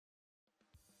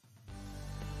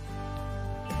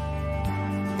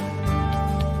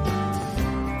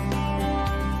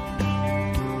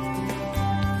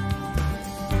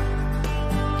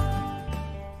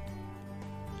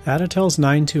Additel's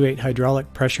 928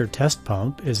 hydraulic pressure test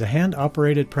pump is a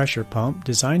hand-operated pressure pump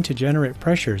designed to generate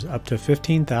pressures up to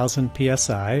 15,000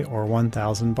 psi or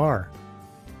 1,000 bar.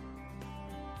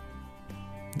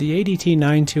 The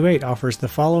ADT928 offers the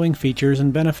following features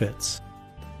and benefits: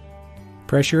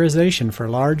 pressurization for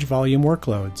large volume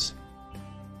workloads,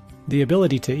 the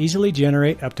ability to easily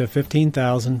generate up to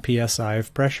 15,000 psi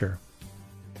of pressure,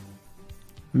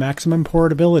 maximum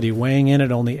portability weighing in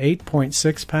at only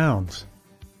 8.6 pounds,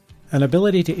 an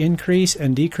ability to increase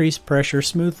and decrease pressure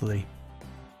smoothly,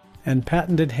 and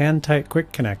patented hand-tight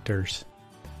quick connectors.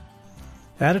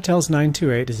 Additel's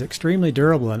 928 is extremely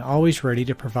durable and always ready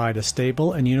to provide a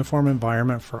stable and uniform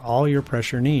environment for all your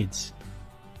pressure needs.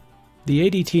 The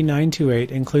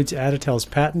ADT928 includes Additel's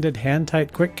patented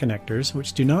hand-tight quick connectors,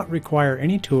 which do not require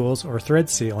any tools or thread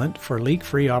sealant for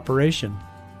leak-free operation.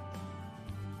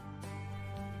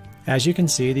 As you can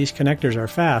see, these connectors are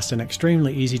fast and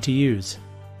extremely easy to use.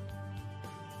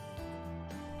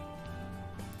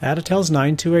 Additel's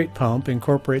 928 pump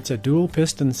incorporates a dual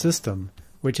piston system,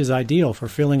 which is ideal for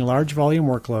filling large volume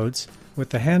workloads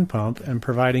with the hand pump and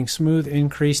providing smooth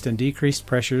increased and decreased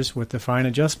pressures with the fine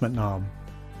adjustment knob.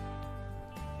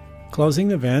 Closing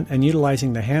the vent and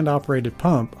utilizing the hand-operated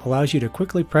pump allows you to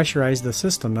quickly pressurize the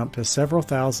system up to several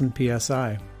thousand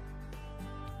psi.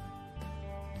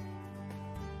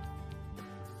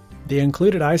 The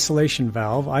included isolation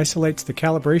valve isolates the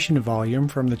calibration volume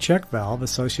from the check valve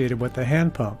associated with the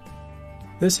hand pump.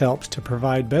 This helps to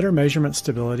provide better measurement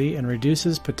stability and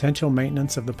reduces potential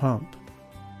maintenance of the pump.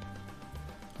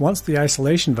 Once the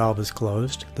isolation valve is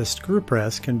closed, the screw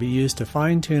press can be used to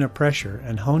fine-tune a pressure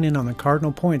and hone in on the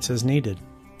cardinal points as needed.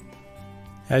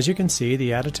 As you can see,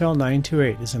 the Additel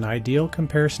 928 is an ideal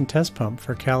comparison test pump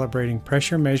for calibrating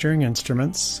pressure measuring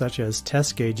instruments such as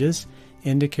test gauges,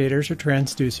 indicators or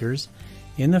transducers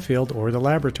in the field or the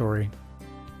laboratory.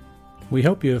 We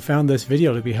hope you have found this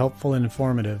video to be helpful and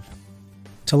informative.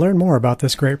 To learn more about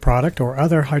this great product or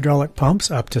other hydraulic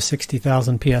pumps up to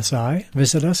 60,000 psi,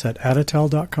 visit us at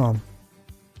additel.com.